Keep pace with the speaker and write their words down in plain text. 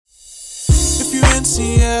in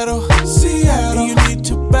Seattle, Seattle. You need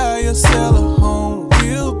to buy or sell a home.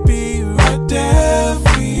 We'll be right there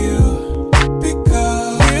for you.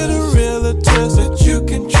 Because we're the realtors that you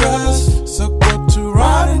can trust. So go to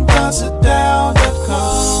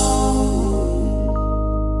ronandonsitdown.com.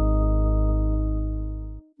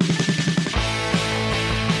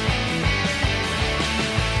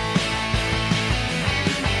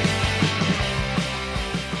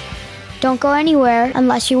 Don't go anywhere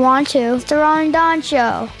unless you want to. It's the Ron and Don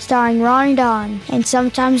Show, starring Ron and Don, and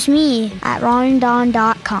sometimes me at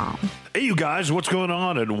ronanddon.com. Hey, you guys, what's going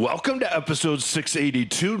on? And welcome to episode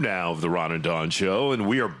 682 now of the Ron and Don Show. And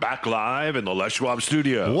we are back live in the Les Schwab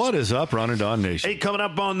studio. What is up, Ron and Don Nation? Hey, coming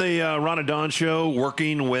up on the Ron and Don Show,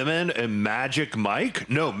 Working Women and Magic Mike.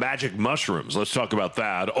 No, Magic Mushrooms. Let's talk about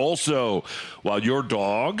that. Also, while your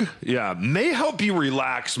dog, may help you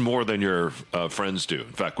relax more than your friends do.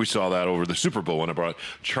 In fact, we saw that over the Super Bowl when I brought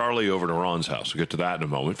Charlie over to Ron's house. We'll get to that in a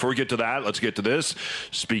moment. Before we get to that, let's get to this.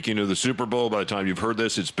 Speaking of the Super Bowl, by the time you've heard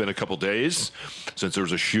this, it's been a couple days since there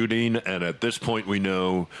was a shooting, and at this point we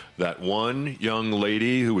know that one young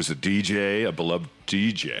lady who was a DJ, a beloved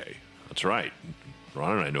DJ, that's right,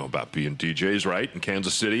 Ron and I know about being DJs, right, in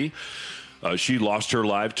Kansas City, she lost her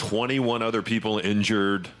life, 21 other people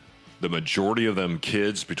injured, the majority of them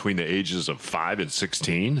kids between the ages of 5 and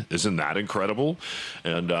 16. Isn't that incredible?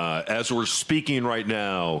 And as we're speaking right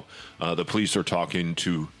now, the police are talking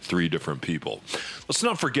to 3 different people. Let's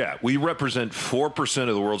not forget, we represent 4%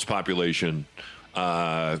 of the world's population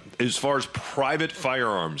as far as private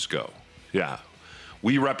firearms go. Yeah.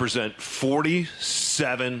 We represent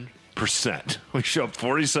 47%. We show up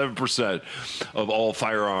 47% of all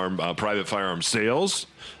private firearm sales.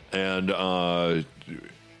 And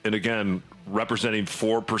again, representing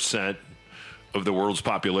 4% of the world's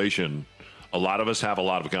population, a lot of us have a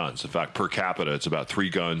lot of guns. In fact, per capita, it's about 3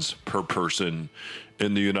 guns per person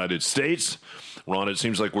in the United States. Ron, it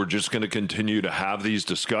seems like we're just going to continue to have these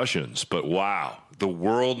discussions. But wow, the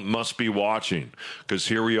world must be watching, because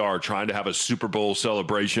here we are trying to have a Super Bowl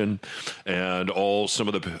celebration, and all some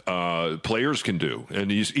of the players can do.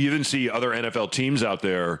 And you even see other NFL teams out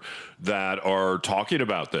there that are talking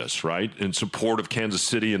about this, right, in support of Kansas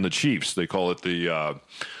City and the Chiefs. They call it the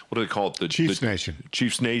what do they call it? The Chiefs Nation.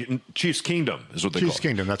 Chiefs Kingdom is what they call it. Chiefs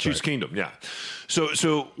Kingdom, that's Chiefs right. Kingdom, yeah.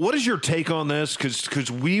 So what is your take on this?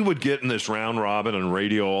 Because we would get in this round robin on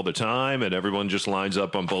radio all the time, and everyone just lines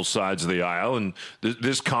up on both sides of the aisle, and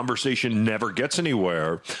this conversation never gets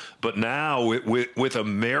anywhere. But now with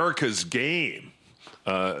America's game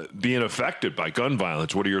being affected by gun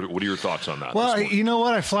violence, what are your thoughts on that? Well, you know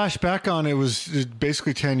what? I flash back on, it was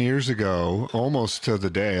basically 10 years ago, almost to the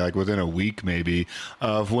day, like within a week maybe,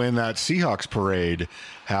 of when that Seahawks parade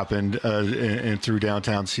happened and through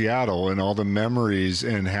downtown Seattle, and all the memories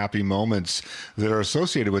and happy moments that are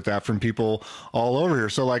associated with that from people all over here.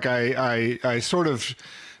 So like I sort of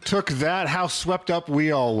took that, how swept up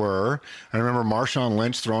we all were. I remember Marshawn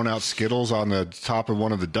Lynch throwing out Skittles on the top of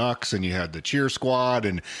one of the ducks, and you had the cheer squad,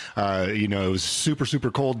 and it was a super, super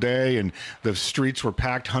cold day, and the streets were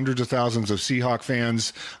packed. Hundreds of thousands of Seahawk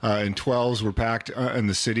fans and 12s were packed in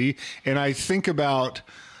the city. And I think about,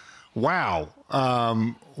 wow,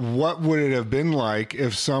 what would it have been like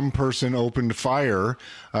if some person opened fire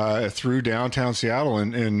through downtown Seattle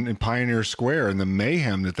and Pioneer Square, and the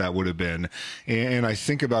mayhem that would have been. And I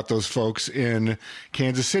think about those folks in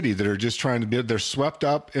Kansas City that are just trying to they're swept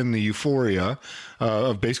up in the euphoria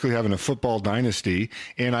of basically having a football dynasty.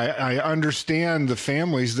 And I understand the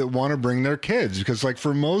families that want to bring their kids, because like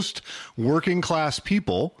for most working class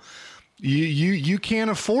people, you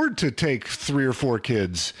can't afford to take 3 or 4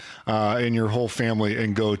 kids and your whole family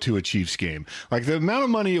and go to a Chiefs game. Like the amount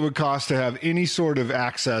of money it would cost to have any sort of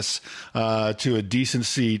access to a decent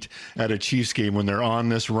seat at a Chiefs game when they're on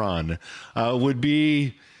this run would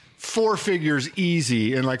be 4 figures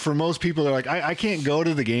easy. And like for most people, they're like, I can't go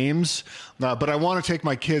to the games, but I want to take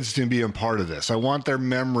my kids to be a part of this. I want their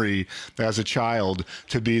memory as a child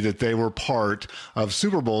to be that they were part of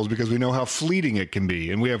Super Bowls, because we know how fleeting it can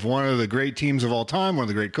be. And we have one of the great teams of all time, one of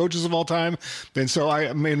the great coaches of all time. And so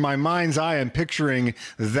in my mind's eye, I'm picturing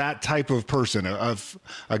that type of person,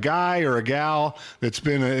 a guy or a gal that's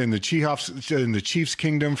been in the Chiefs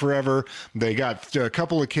Kingdom forever. They got a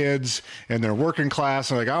couple of kids and they're working class,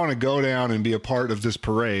 and like, I want to go down and be a part of this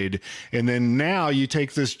parade. And then now you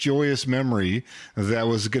take this joyous memory that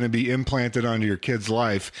was going to be implanted onto your kid's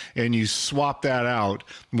life, and you swap that out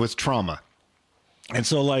with trauma. And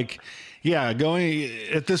so like, yeah,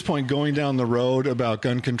 at this point, going down the road about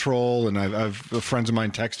gun control, and I've friends of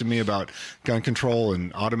mine texted me about gun control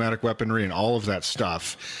and automatic weaponry and all of that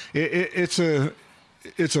stuff.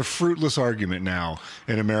 it's a fruitless argument now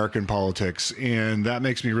in American politics, and that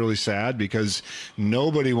makes me really sad because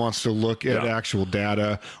nobody wants to look at actual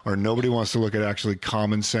data, or nobody wants to look at actually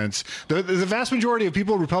common sense. The vast majority of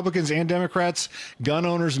people, Republicans and Democrats, gun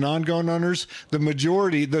owners, non-gun owners, the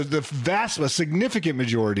majority, a significant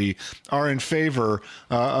majority, are in favor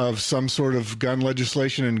of some sort of gun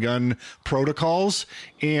legislation and gun protocols.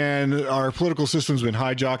 And our political system's been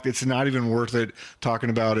hijacked. It's not even worth it talking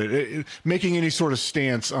about it, making any sort of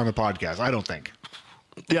stance on the podcast, I don't think.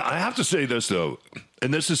 Yeah, I have to say this, though,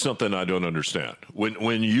 and this is something I don't understand.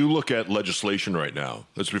 When you look at legislation right now,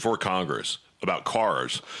 that's before Congress, about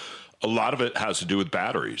cars, a lot of it has to do with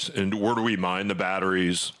batteries. And where do we mine the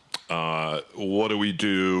batteries? What do we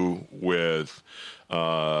do with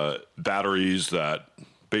batteries that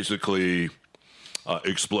basically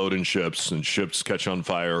explode in ships, and ships catch on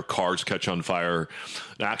fire, cars catch on fire,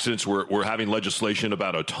 accidents? We're having legislation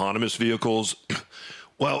about autonomous vehicles.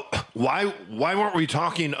 Well, why weren't we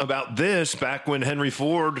talking about this back when Henry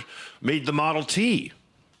Ford made the Model T?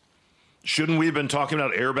 Shouldn't we have been talking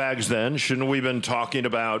about airbags then? Shouldn't we have been talking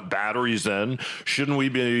about batteries then? Shouldn't we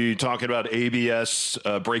be talking about ABS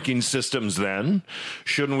braking systems then?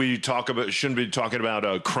 Shouldn't we be talking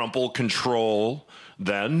about crumple control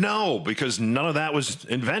then? No, because none of that was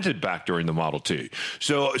invented back during the Model T.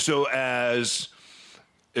 So as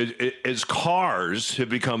cars have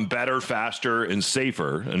become better, faster, and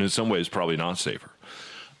safer, and in some ways probably not safer,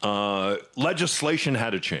 legislation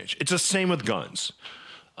had to change. It's the same with guns.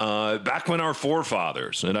 Back when our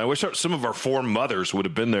forefathers, and I wish some of our foremothers would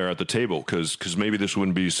have been there at the table, because maybe this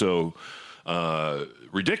wouldn't be so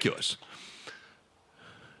ridiculous.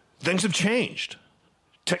 Things have changed.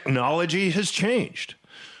 Technology has changed.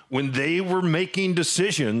 When they were making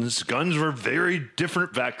decisions, guns were very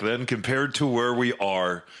different back then compared to where we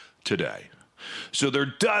are today. So there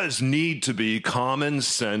does need to be common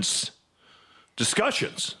sense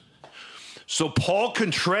discussions. So Paul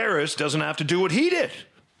Contreras doesn't have to do what he did.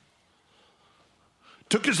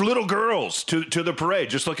 Took his little girls to the parade,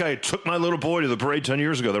 just like I took my little boy to the parade 10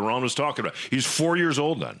 years ago that Ron was talking about. He's 4 years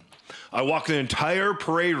old then. I walked the entire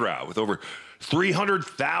parade route with over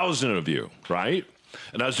 300,000 of you, right?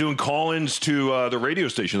 And I was doing call-ins to the radio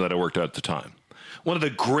station that I worked at the time. One of the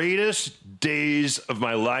greatest days of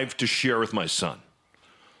my life to share with my son.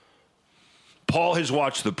 Paul has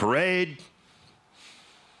watched the parade.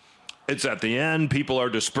 It's at the end. People are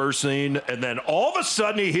dispersing. And then all of a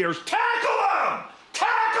sudden he hears, "Tackle him!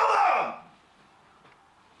 Tackle him!"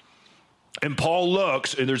 And Paul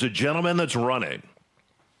looks, and there's a gentleman that's running.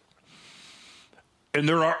 And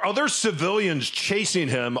there are other civilians chasing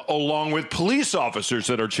him along with police officers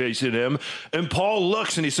that are chasing him. And Paul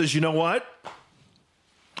looks and he says, "You know what?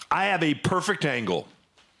 I have a perfect angle."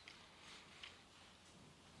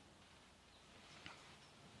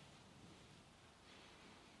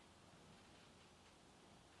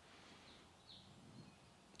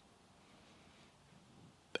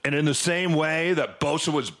 And in the same way that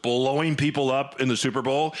Bosa was blowing people up in the Super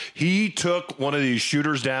Bowl, he took one of these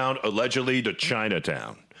shooters down, allegedly to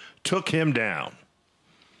Chinatown. Took him down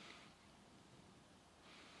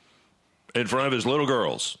in front of his little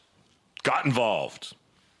girls. Got involved.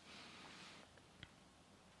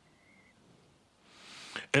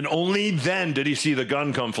 And only then did he see the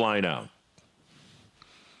gun come flying out.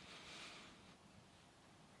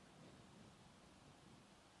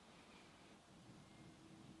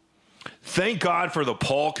 Thank God for the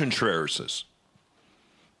Paul Contrerases.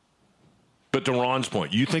 But to Ron's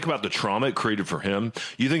point, you think about the trauma it created for him.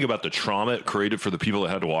 You think about the trauma it created for the people that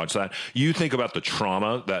had to watch that. You think about the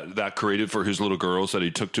trauma that created for his little girls that he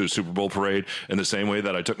took to a Super Bowl parade in the same way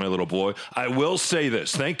that I took my little boy. I will say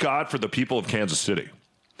this. Thank God for the people of Kansas City.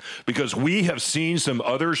 Because we have seen some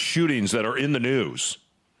other shootings that are in the news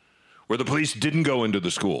where the police didn't go into the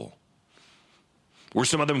school, where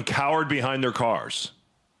some of them cowered behind their cars.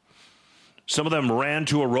 Some of them ran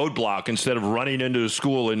to a roadblock instead of running into the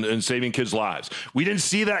school and saving kids' lives. We didn't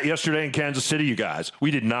see that yesterday in Kansas City, you guys.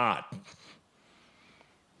 We did not.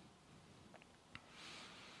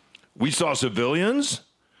 We saw civilians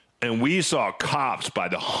and we saw cops by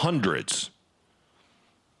the hundreds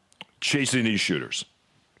chasing these shooters,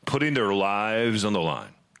 putting their lives on the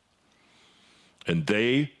line. And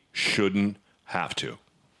they shouldn't have to.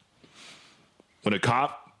 When a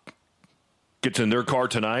cop gets in their car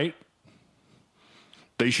tonight,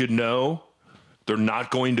 they should know they're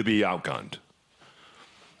not going to be outgunned.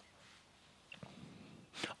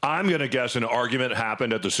 I'm going to guess an argument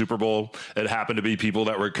happened at the Super Bowl. It happened to be people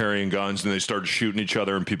that were carrying guns and they started shooting each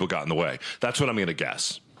other and people got in the way. That's what I'm going to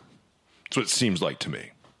guess. That's what it seems like to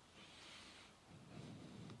me.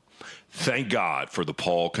 Thank God for the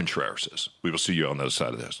Paul Contrerases. We will see you on the other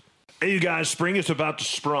side of this. Hey, you guys, spring is about to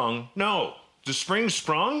sprung. No. Did spring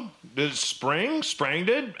sprung? Did spring? Sprang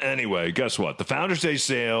did? Anyway, guess what? The Founders Day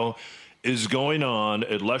sale is going on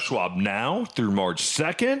at Les Schwab now through March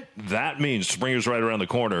 2nd. That means spring is right around the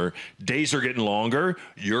corner. Days are getting longer.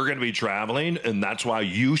 You're going to be traveling, and that's why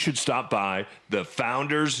you should stop by the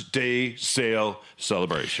Founders Day sale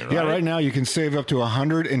celebration. Right? Yeah, right now you can save up to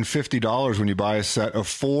 $150 when you buy a set of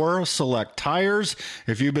 4 select tires.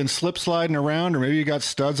 If you've been slip sliding around or maybe you got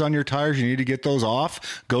studs on your tires, you need to get those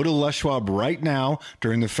off, go to Les Schwab right now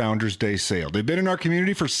during the Founders Day sale. They've been in our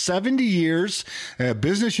community for 70 years, a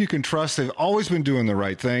business you can trust. They've always been doing the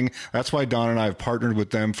right thing. That's why Don and I have partnered with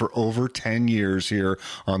them for over 10 years here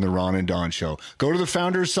on the Ron and Don Show. Go to the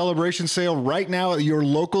Founders Celebration Sale right now at your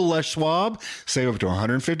local Les Schwab. Save up to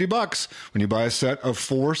 $150 when you buy a set of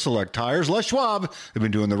 4 select tires. Les Schwab, they've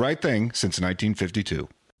been doing the right thing since 1952.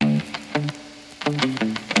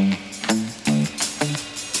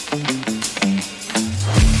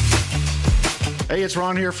 Hey, it's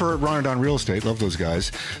Ron here for Ron and Don Real Estate. Love those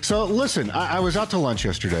guys. So listen, I was out to lunch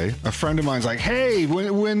yesterday. A friend of mine's like, hey,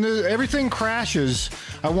 when everything crashes,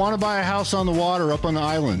 I want to buy a house on the water up on the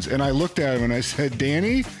islands. And I looked at him and I said,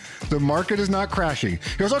 Danny, the market is not crashing.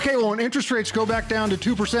 He goes, okay, well, when interest rates go back down to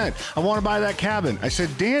 2%, I want to buy that cabin. I said,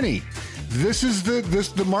 Danny,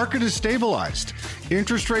 the market is stabilized.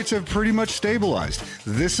 Interest rates have pretty much stabilized.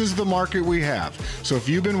 This is the market we have. So if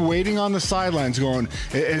you've been waiting on the sidelines going,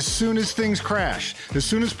 as soon as things crash, as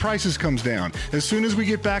soon as prices comes down, as soon as we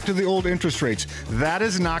get back to the old interest rates, that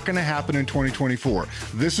is not going to happen in 2024.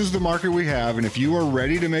 This is the market we have, and if you are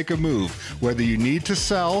ready to make a move, whether you need to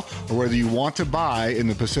sell or whether you want to buy in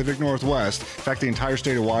the Pacific Northwest, in fact, the entire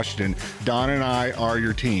state of Washington, Don and I are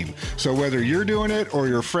your team. So whether you're doing it or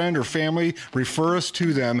your friend or family, refer us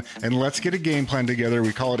to them, and let's get a game plan together.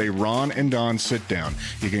 We call it a Ron and Don sit down.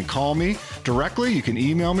 You can call me directly. You can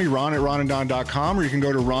email me, ron@ronanddon.com, or you can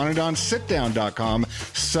go to ronanddonsitdown.com.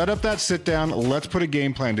 Set up that sit down. Let's put a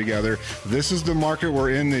game plan together. This is the market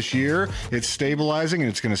we're in this year. It's stabilizing, and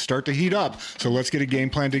it's going to start to heat up. So let's get a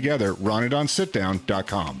game plan together.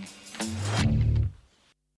 ronanddonsitdown.com.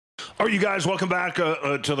 All right, you guys, welcome back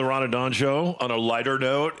to the Ron and Don Show. On a lighter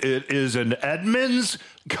note, it is an Edmonds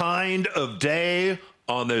kind of day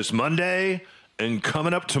on this Monday. And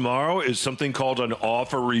coming up tomorrow is something called an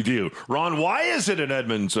offer review. Ron, why is it an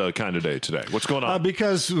Edmonds kind of day today? What's going on?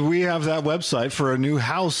 Because we have that website for a new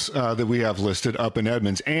house that we have listed up in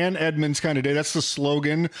Edmonds. And Edmonds kind of day. That's the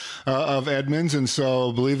slogan of Edmonds. And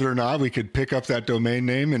so, believe it or not, we could pick up that domain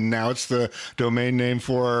name. And now it's the domain name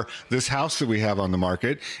for this house that we have on the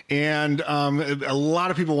market. And a lot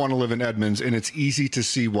of people want to live in Edmonds, and it's easy to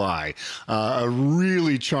see why. A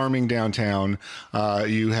really charming downtown.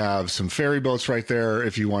 You have some ferry boats right there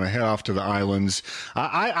if you want to head off to the islands.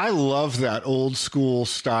 I love that old school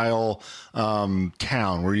style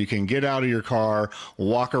town where you can get out of your car,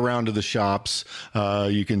 walk around to the shops.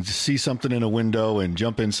 You can see something in a window and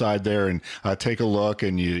jump inside there and take a look,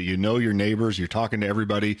 and you know your neighbors. You're talking to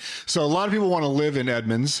everybody. So a lot of people want to live in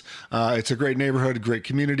Edmonds. It's a great neighborhood, a great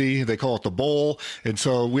community. They call it the Bowl. And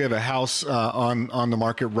so we have a house on the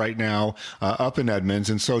market right now up in Edmonds.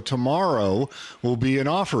 And so tomorrow will be an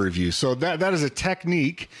offer review. So that is a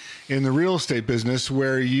technique in the real estate business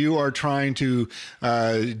where you are trying to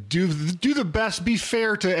do the best, be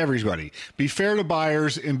fair to everybody, be fair to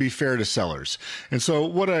buyers and be fair to sellers. And so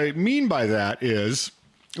what I mean by that is,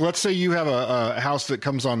 let's say you have a house that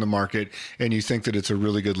comes on the market and you think that it's a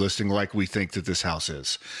really good listing, like we think that this house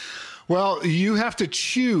is. Well, you have to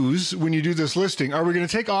choose when you do this listing, are we going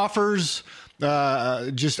to take offers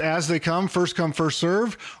just as they come, first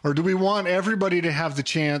serve, or do we want everybody to have the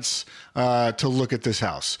chance to look at this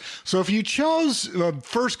house? So if you chose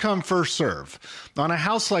first come, first serve on a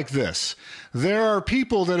house like this, there are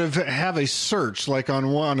people that have a search, like on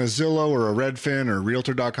a Zillow or a Redfin or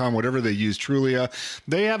Realtor.com, whatever they use, Trulia.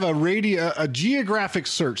 They have a geographic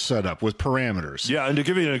search set up with parameters. Yeah, and to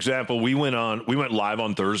give you an example, we went live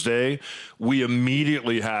on Thursday. We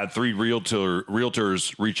immediately had 3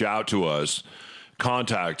 realtors reach out to us,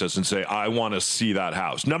 contact us and say, I want to see that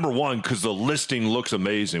house. Number one, because the listing looks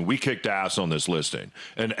amazing. We kicked ass on this listing.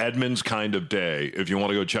 An Edmonds kind of day, if you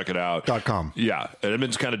want to go check it out. .com. Yeah,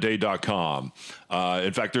 edmondskindofday.com.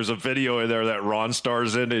 In fact, there's a video in there that Ron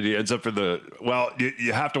stars in, and he ends up in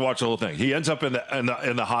you have to watch the whole thing. He ends up in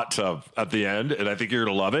the hot tub at the end, and I think you're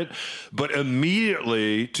going to love it. But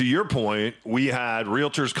immediately, to your point, we had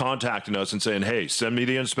realtors contacting us and saying, hey, send me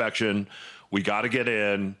the inspection. We got to get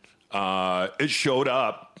in. It showed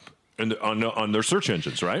up on their search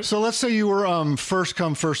engines, right? So let's say you were first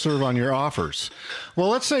come, first serve on your offers. Well,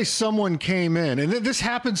 let's say someone came in, and this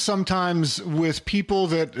happens sometimes with people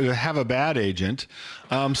that have a bad agent.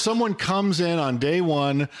 Someone comes in on day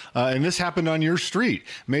one, and this happened on your street.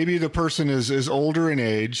 Maybe the person is older in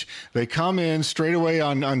age. They come in straight away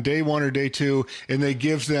on day one or day two, and they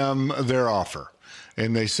give them their offer.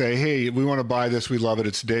 And they say, hey, we want to buy this. We love it.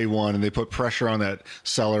 It's day one. And they put pressure on that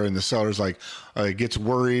seller, and the seller's like, gets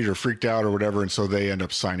worried or freaked out or whatever. And so they end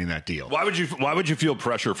up signing that deal. Why would you feel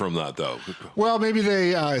pressure from that, though? Well, maybe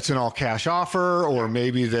it's an all cash offer, or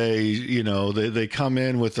maybe they come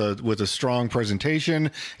in with a strong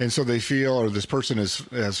presentation. And so they feel, or this person has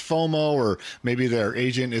FOMO, or maybe their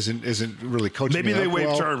agent isn't really coaching. Maybe they waive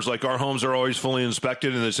well. terms, like our homes are always fully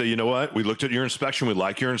inspected. And they say, you know what? We looked at your inspection. We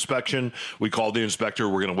like your inspection. We called the inspector.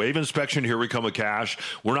 We're going to waive inspection. Here we come with cash.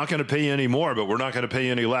 We're not going to pay you any more, but we're not going to pay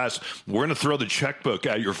you any less. We're going to throw the checkbook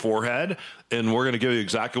at your forehead, and we're going to give you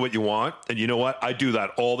exactly what you want. And you know what? I do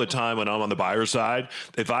that all the time when I'm on the buyer side.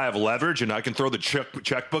 If I have leverage and I can throw the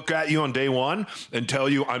checkbook at you on day one and tell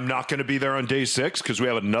you I'm not going to be there on day 6 because we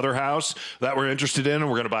have another house that we're interested in and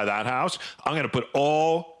we're going to buy that house, I'm going to put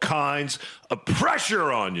all kinds of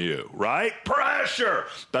pressure on you, right? Pressure.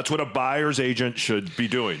 That's what a buyer's agent should be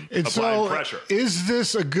doing. And applying so pressure. Is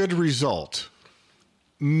this a good result?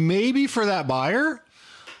 Maybe for that buyer,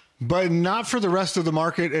 but not for the rest of the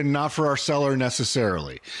market and not for our seller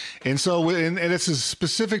necessarily. And so, and it's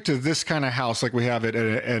specific to this kind of house like we have it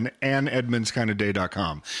at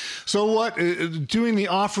AnnEdmondsKindOfDay.com. So what doing the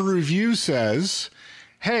offer review says,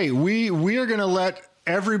 hey, we are going to let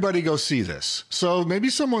everybody go see this. So maybe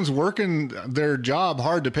someone's working their job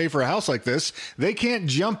hard to pay for a house like this. They can't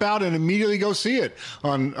jump out and immediately go see it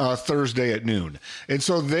on Thursday at noon. And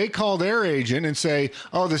so they call their agent and say,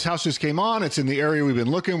 oh, this house just came on. It's in the area we've been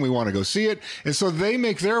looking. We want to go see it. And so they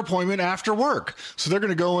make their appointment after work. So they're going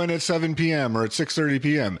to go in at 7 p.m. or at 6:30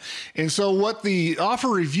 p.m. And so what the offer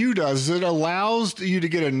review does is it allows you to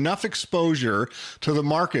get enough exposure to the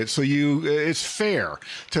market so it's fair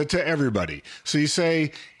to everybody. So you say,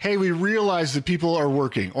 hey, we realize that people are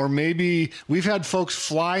working, or maybe we've had folks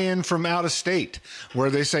fly in from out of state where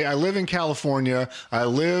they say, I live in California, I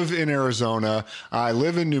live in Arizona, I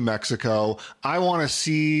live in New Mexico, I want to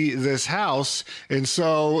see this house. And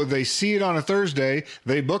so they see it on a Thursday,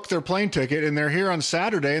 they book their plane ticket, and they're here on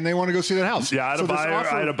Saturday and they want to go see that house. Yeah, I had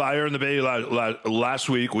a buyer in the Bay last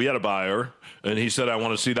week. We had a buyer. And he said, I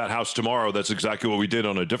want to see that house tomorrow. That's exactly what we did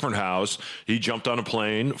on a different house. He jumped on a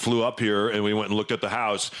plane, flew up here, and we went and looked at the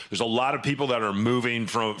house. There's a lot of people that are moving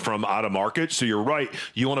from out of market. So you're right.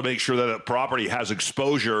 You want to make sure that that property has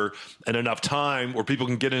exposure and enough time where people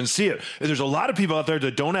can get in and see it. And there's a lot of people out there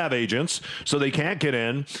that don't have agents, so they can't get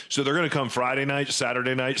in. So they're going to come Friday night,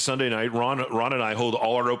 Saturday night, Sunday night. Ron and I hold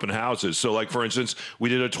all our open houses. So like, for instance, we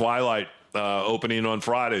did a Twilight opening on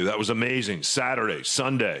Friday. That was amazing. Saturday,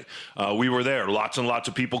 Sunday, we were there. Lots and lots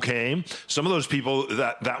of people came. Some of those people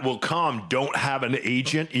that will come don't have an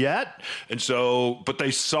agent yet. And so, but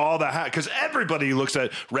they saw the house, because everybody looks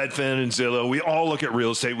at Redfin and Zillow. We all look at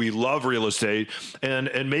real estate. We love real estate.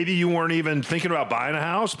 And maybe you weren't even thinking about buying a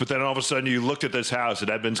house, but then all of a sudden you looked at this house at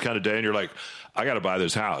Edmonds Kind of Day and you're like, I got to buy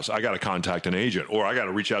this house. I got to contact an agent, or I got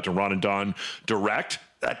to reach out to Ron and Don direct.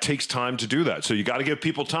 That takes time to do that. So you got to give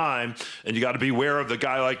people time, and you got to be aware of the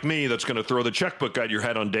guy like me that's going to throw the checkbook at your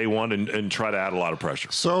head on day one and try to add a lot of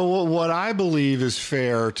pressure. So what I believe is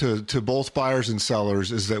fair to both buyers and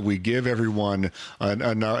sellers is that we give everyone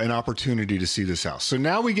an opportunity to see this house. So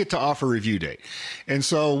now we get to offer review date. And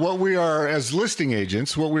so what we are, as listing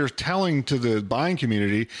agents, what we're telling to the buying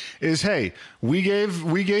community is, hey, we gave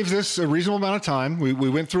this a reasonable amount of time. We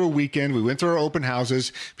went through a weekend. We went through our open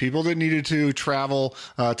houses. People that needed to travel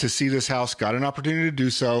to see this house got an opportunity to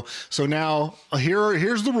do so. So now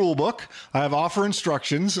here's the rule book. I have offer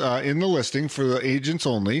instructions in the listing for the agents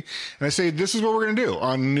only. And I say, this is what we're going to do.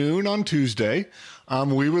 On noon on Tuesday,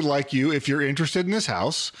 we would like you, if you're interested in this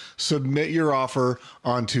house, submit your offer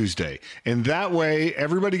on Tuesday. And that way,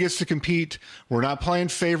 everybody gets to compete. We're not playing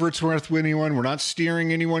favorites with anyone. We're not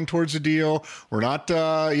steering anyone towards a deal. We're not, we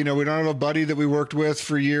don't have a buddy that we worked with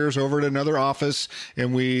for years over at another office,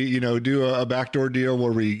 and we, do a backdoor deal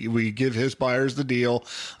where we give his buyers the deal.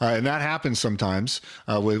 And that happens sometimes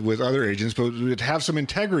with other agents, but we'd have some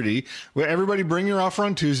integrity. Everybody bring your offer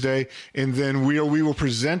on Tuesday, and then we will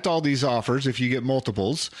present all these offers. If you get multiple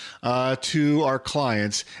multiples to our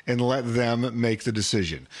clients and let them make the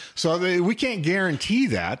decision. So we can't guarantee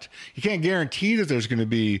that. You can't guarantee that there's going to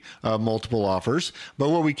be multiple offers, but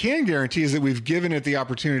what we can guarantee is that we've given it the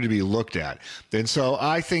opportunity to be looked at. And so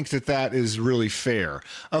I think that is really fair.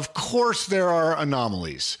 Of course, there are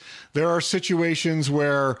anomalies. There are situations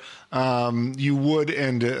where you would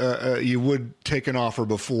take an offer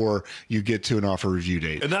before you get to an offer review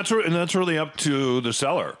date, and that's really up to the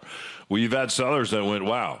seller. We've had sellers that went,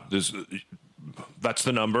 "Wow, that's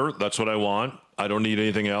the number. That's what I want. I don't need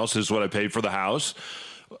anything else. This is what I paid for the house."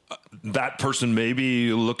 That person may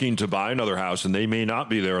be looking to buy another house, and they may not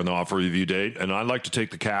be there on the offer review date. And I'd like to take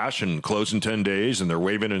the cash and close in 10 days, and they're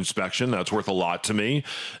waiving an inspection. That's worth a lot to me.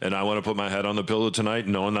 And I want to put my head on the pillow tonight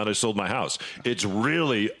knowing that I sold my house. It's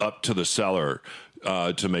really up to the seller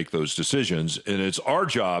to make those decisions. And it's our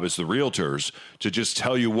job as the realtors to just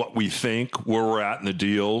tell you what we think, where we're at in the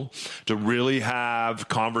deal, to really have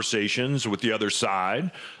conversations with the other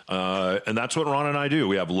side. And that's what Ron and I do.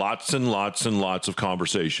 We have lots and lots and lots of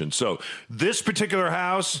conversations. So this particular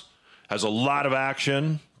house has a lot of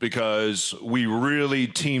action because we really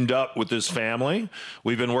teamed up with this family.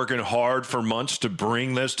 We've been working hard for months to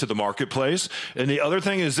bring this to the marketplace. And the other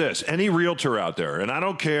thing is this, any realtor out there, and I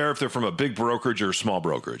don't care if they're from a big brokerage or a small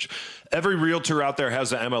brokerage, every realtor out there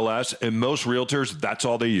has an MLS, and most realtors, that's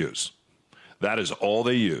all they use. That is all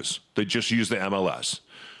they use. They just use the MLS.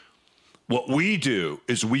 What we do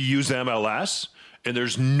is we use the MLS, and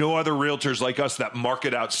there's no other realtors like us that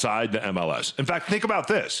market outside the MLS. In fact, think about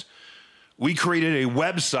this. We created a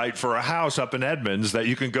website for a house up in Edmonds that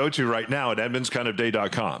you can go to right now at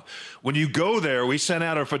edmondskindofday.com. When you go there, we sent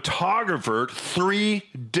out a photographer 3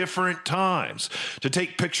 different times to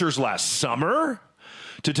take pictures last summer,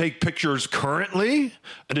 to take pictures currently,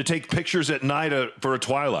 and to take pictures at night for a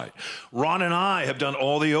twilight. Ron and I have done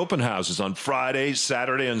all the open houses on Friday,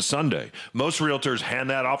 Saturday, and Sunday. Most realtors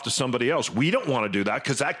hand that off to somebody else. We don't want to do that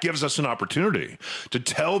because that gives us an opportunity to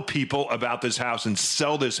tell people about this house and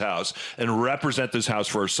sell this house and represent this house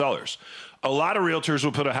for our sellers. A lot of realtors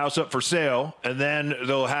will put a house up for sale, and then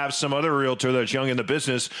they'll have some other realtor that's young in the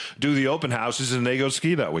business do the open houses, and they go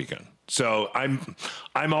ski that weekend. So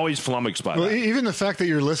I'm always flummoxed by that. Even the fact that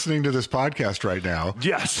you're listening to this podcast right now,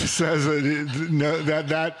 yes, says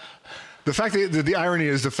that the fact that the irony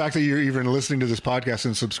is the fact that you're even listening to this podcast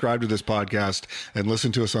and subscribe to this podcast and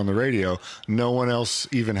listen to us on the radio. No one else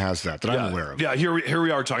even has that I'm aware of. Yeah, here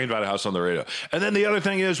we are talking about a house on the radio. And then the other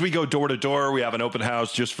thing is we go door to door. We have an open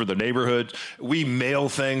house just for the neighborhood. We mail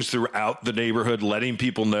things throughout the neighborhood, letting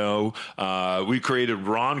people know.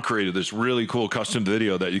 Ron created this really cool custom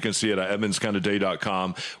video that you can see at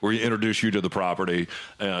edmondskindofday.com where we introduce you to the property.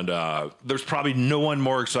 And there's probably no one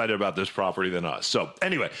more excited about this property than us. So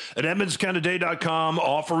anyway, at edmondskindofday.com,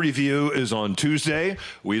 offer review is on Tuesday.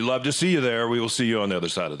 We'd love to see you there. We will see you on the other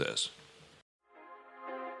side of this.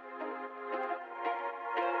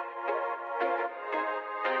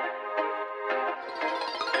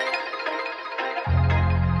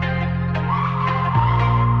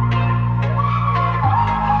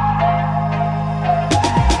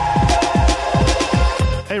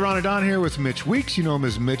 Hey, Ron and Don here with Mitch Weeks. You know him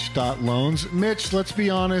as Mitch.Loans. Mitch, let's be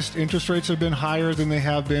honest, interest rates have been higher than they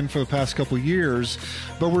have been for the past couple of years,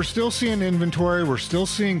 but we're still seeing inventory. We're still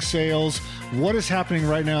seeing sales. What is happening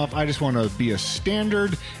right now if I just want to be a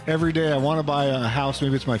standard every day? I want to buy a house.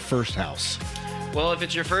 Maybe it's my first house. Well, if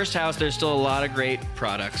it's your first house, there's still a lot of great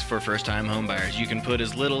products for first-time home buyers. You can put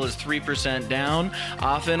as little as 3% down.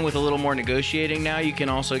 Often, with a little more negotiating now, you can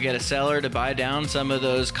also get a seller to buy down some of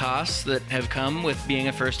those costs that have come with being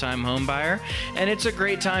a first-time home buyer. And it's a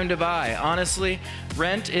great time to buy. Honestly,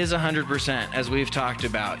 rent is 100%, as we've talked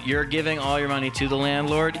about. You're giving all your money to the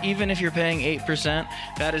landlord. Even if you're paying 8%,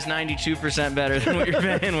 that is 92% better than what you're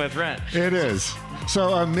paying with rent. It is.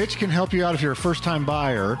 So Mitch can help you out if you're a first-time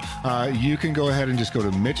buyer. You can go ahead and just go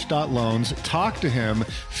to Mitch.Loans, talk to him,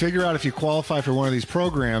 figure out if you qualify for one of these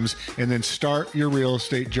programs, and then start your real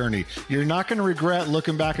estate journey. You're not going to regret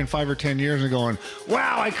looking back in 5 or 10 years and going,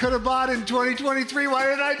 wow, I could have bought in 2023. Why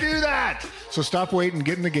did I do that? So stop waiting,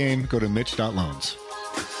 get in the game, go to Mitch.Loans.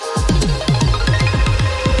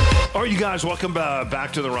 All right, you guys, welcome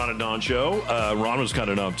back to the Ron and Don Show. Ron was kind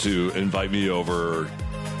enough to invite me over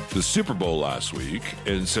the Super Bowl last week,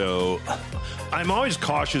 and so I'm always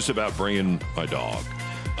cautious about bringing my dog.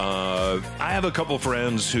 I have a couple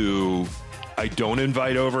friends who I don't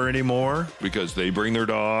invite over anymore because they bring their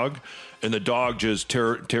dog, and the dog just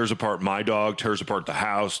tears apart my dog, tears apart the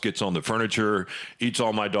house, gets on the furniture, eats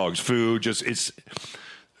all my dog's food.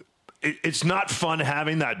 it's not fun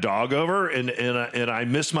having that dog over, and I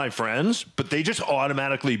miss my friends, but they just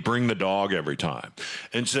automatically bring the dog every time.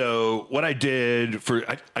 And so what I did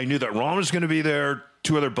I knew that Ron was going to be there.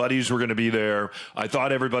 2 other buddies were going to be there. I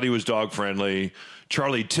thought everybody was dog friendly.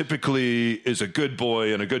 Charlie typically is a good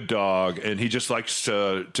boy and a good dog, and he just likes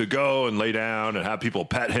to go and lay down and have people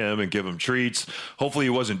pet him and give him treats. Hopefully he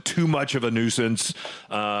wasn't too much of a nuisance.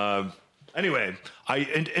 Anyway,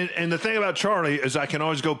 and the thing about Charlie is I can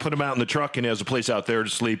always go put him out in the truck, and he has a place out there to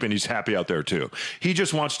sleep, and he's happy out there too. He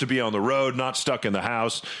just wants to be on the road, not stuck in the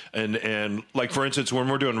house. And like, for instance, when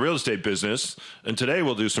we're doing real estate business, and today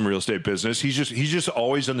we'll do some real estate business, he's just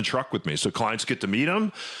always in the truck with me. So clients get to meet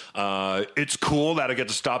him. It's cool that I get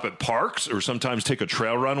to stop at parks or sometimes take a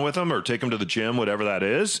trail run with him or take him to the gym, whatever that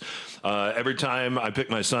is. Every time I pick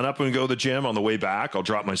my son up and go to the gym, on the way back, I'll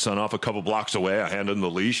drop my son off a couple blocks away. I hand him the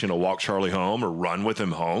leash and I'll walk Charlie home or run with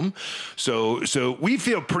him home. So we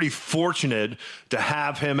feel pretty fortunate to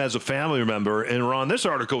have him as a family member. And Ron, this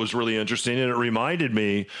article was really interesting, and it reminded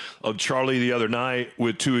me of Charlie the other night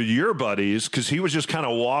with 2 of your buddies, because he was just kind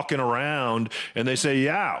of walking around, and they say,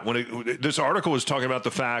 this article was talking about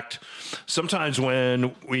the fact sometimes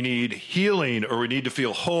when we need healing or we need to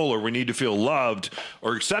feel whole or we need to feel loved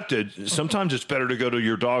or accepted, sometimes it's better to go to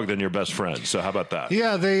your dog than your best friend. So how about that?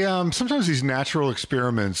 Yeah, they sometimes these natural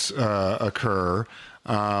experiments occur.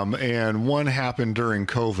 And one happened during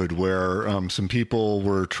COVID where some people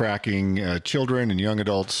were tracking children and young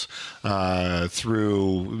adults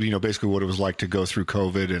through, basically what it was like to go through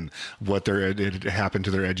COVID and what it happened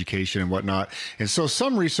to their education and whatnot. And so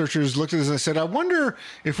some researchers looked at this and said, I wonder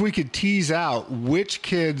if we could tease out which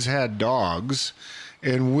kids had dogs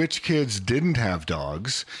and which kids didn't have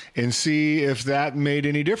dogs, and see if that made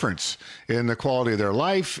any difference in the quality of their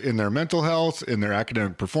life, in their mental health, in their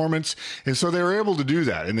academic performance. And so they were able to do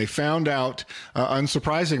that. And they found out,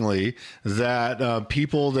 unsurprisingly, that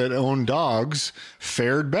people that own dogs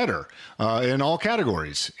fared better in all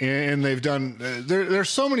categories. And they've done, there's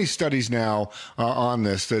so many studies now on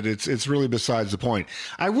this that it's really besides the point.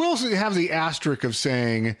 I will have the asterisk of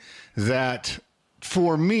saying that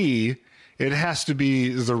for me, it has to be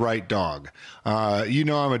the right dog. I'm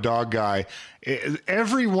a dog guy.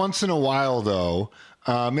 Every once in a while, though,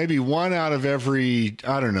 maybe one out of every,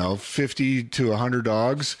 50 to 100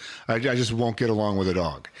 dogs, I just won't get along with a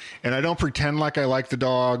dog. And I don't pretend like I like the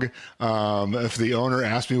dog. If the owner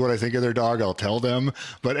asks me what I think of their dog, I'll tell them.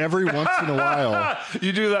 But every once in a while...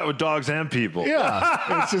 You do that with dogs and people.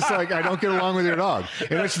 Yeah. It's just like, I don't get along with your dog.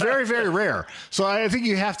 And it's very, very rare. So I think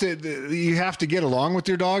you have to get along with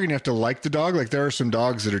your dog, and you have to like the dog. Like, there are some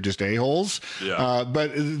dogs that are just a-holes. Yeah.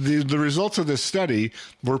 But the results of this study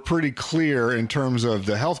were pretty clear in terms of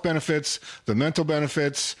the health benefits, the mental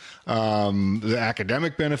benefits, the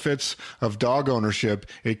academic benefits of dog ownership.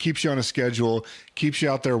 It keeps you on a schedule, keeps you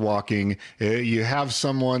out there walking. You have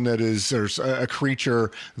someone there's a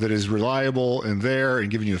creature that is reliable and there and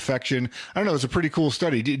giving you affection. I don't know. It's a pretty cool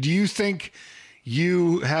study. Do you think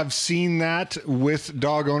you have seen that with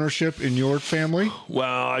dog ownership in your family? Well,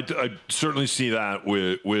 I certainly see that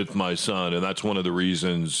with my son, and that's one of the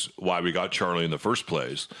reasons why we got Charlie in the first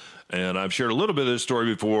place. And I've shared a little bit of this story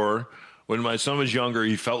before. When my son was younger,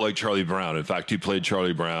 he felt like Charlie Brown. In fact, he played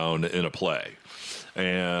Charlie Brown in a play.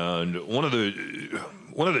 And one of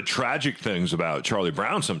the tragic things about Charlie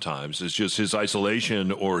Brown sometimes is just his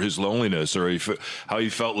isolation or his loneliness, or how he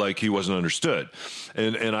felt like he wasn't understood.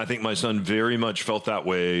 And I think my son very much felt that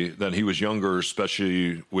way when he was younger,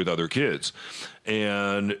 especially with other kids.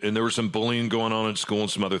 And there was some bullying going on in school and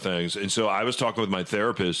some other things. And so I was talking with my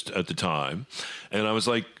therapist at the time, and I was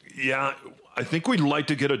like, yeah, I think we'd like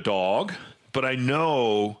to get a dog, but I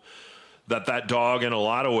know that dog in a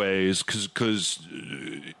lot of ways, because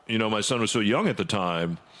my son was so young at the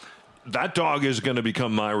time, that dog is going to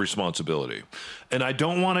become my responsibility. And I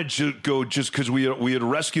don't want to go just because we had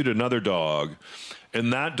rescued another dog,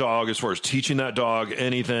 and that dog, as far as teaching that dog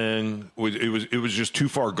anything, it was just too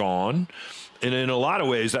far gone. And in a lot of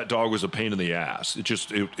ways, that dog was a pain in the ass. It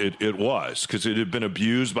was, because it had been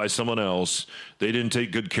abused by someone else. They didn't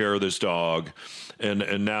take good care of this dog.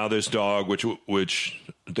 And now this dog, which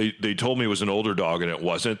they told me was an older dog, and it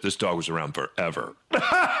wasn't. This dog was around forever.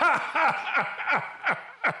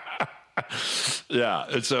 Yeah.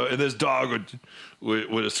 And this dog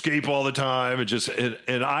would escape all the time,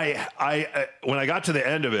 and I when I got to the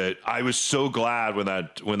end of it, I was so glad when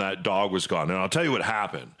that dog was gone. And I'll tell you what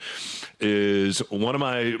happened is one of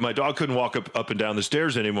my dog couldn't walk up and down the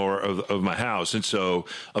stairs anymore of my house. And so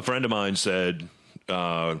a friend of mine said,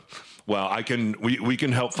 well, we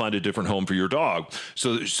can help find a different home for your dog.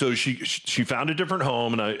 So she found a different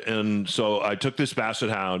home, and so I took this Basset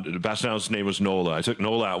Hound. The Basset Hound's name was Nola. I took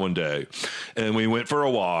Nola out one day, and we went for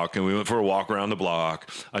a walk, around the block.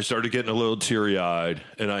 I started getting a little teary-eyed,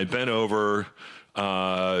 and I bent over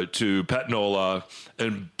to pet Nola,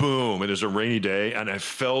 and boom, it was a rainy day, and I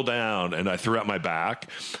fell down, and I threw out my back,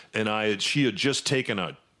 and she had just taken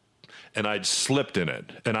and I'd slipped in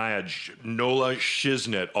it, and I had Nola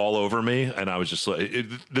shiznit all over me, and I was just like,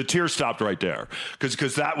 the tears stopped right there,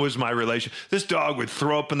 because that was my relation. This dog would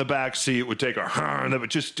throw up in the back seat, would take and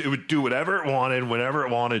it would do whatever it wanted, whenever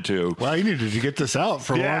it wanted to. Well, you needed to get this out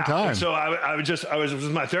for a long time. And so I was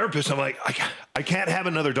with my therapist. I'm like, I can't have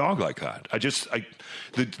another dog like that.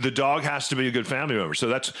 The dog has to be a good family member.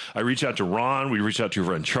 So I reached out to Ron. We reached out to your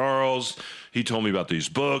friend Charles. He told me about these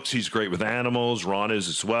books. He's great with animals. Ron is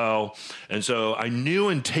as well. And so I knew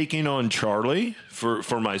in taking on Charlie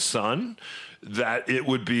for my son that it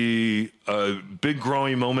would be a big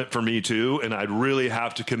growing moment for me too, and I'd really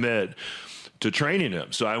have to commit to training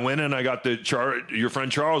him. So I went and I got your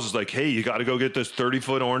friend Charles is like, hey, you got to go get this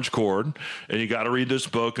 30-foot orange cord, and you got to read this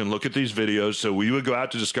book and look at these videos. So we would go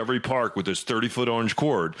out to Discovery Park with this 30-foot orange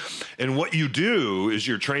cord. And what you do is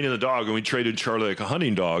you're training the dog, and we traded Charlie like a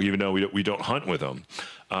hunting dog, even though we don't hunt with him.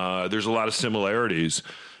 There's a lot of similarities.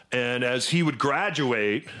 And as he would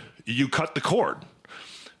graduate, you cut the cord.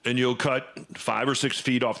 And you'll cut 5 or 6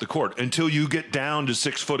 feet off the cord until you get down to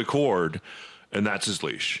 6 foot of cord, and that's his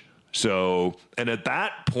leash. So, and at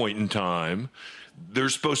that point in time,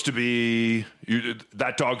 there's supposed to be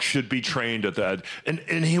that dog should be trained at that, and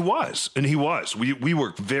he was. We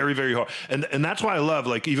worked very, very hard, and that's why I love,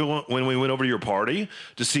 like, even when we went over to your party,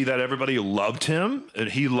 to see that everybody loved him and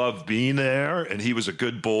he loved being there, and he was a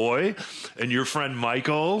good boy. And your friend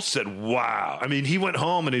Michael said, "Wow!" I mean, he went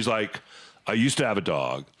home and he's like, "I used to have a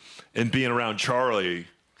dog, and being around Charlie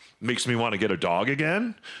makes me want to get a dog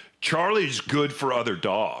again." Charlie's good for other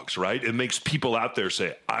dogs, right? It makes people out there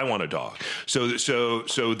say, I want a dog. So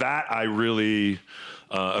that I really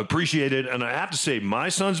appreciated. And I have to say, my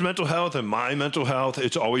son's mental health and my mental health,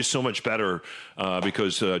 it's always so much better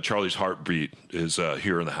because Charlie's heartbeat is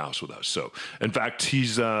here in the house with us. So, in fact,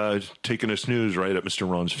 he's taking a snooze right at Mr.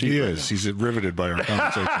 Ron's feet. He is. He's riveted by our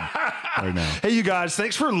conversation right now. Hey, you guys,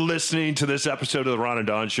 thanks for listening to this episode of the Ron and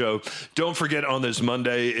Don Show. Don't forget, on this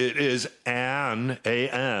Monday, it is Ann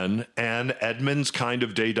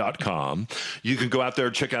EdmondsKindOfDay.com. You can go out there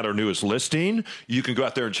and check out our newest listing. You can go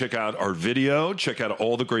out there and check out our video, check out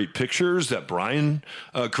all the great pictures that Brian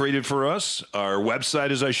created for us. Our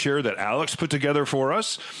website, as I shared, that Alex put together for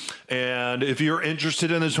us. And if you're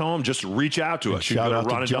interested in this home, just reach out to us. Shout out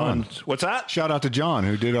to John. What's that? Shout out to John,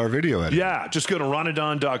 who did our video editing. Yeah, just go to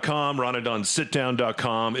ronandon.com,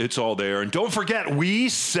 ronandonsitdown.com. It's all there. And don't forget, we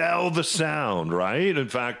sell the sound, right? In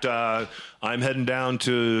fact, I'm heading down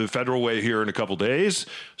to Federal Way here in a couple days.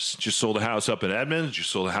 Just sold a house up in Edmonds.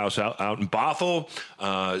 Just sold a house out in Bothell.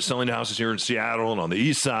 Selling houses here in Seattle and on the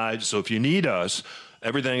east side. So if you need us,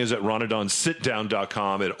 everything is at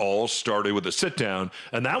ronandonsitdown.com. It all started with a sit down,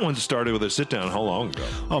 and that one started with a sit down how long ago?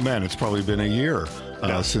 Oh, man, it's probably been a year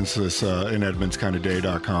since this in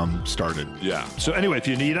EdmondsKindOfDay.com started. Yeah. So anyway, if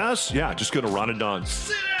you need us, just go to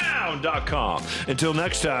ronandonsitdown.com. Until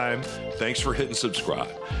next time, thanks for hitting subscribe.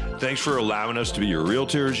 Thanks for allowing us to be your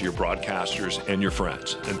realtors, your broadcasters, and your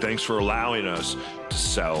friends. And thanks for allowing us to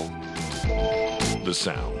sell the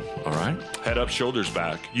sound. All right? Head up, shoulders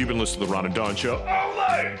back. You've been listening to The Ron and Don Show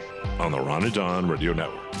only on the Ron and Don Radio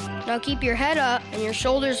Network. Now keep your head up and your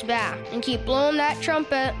shoulders back and keep blowing that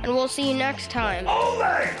trumpet, and we'll see you next time.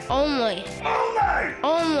 Only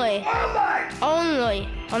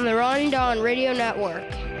on the Ron and Don Radio Network.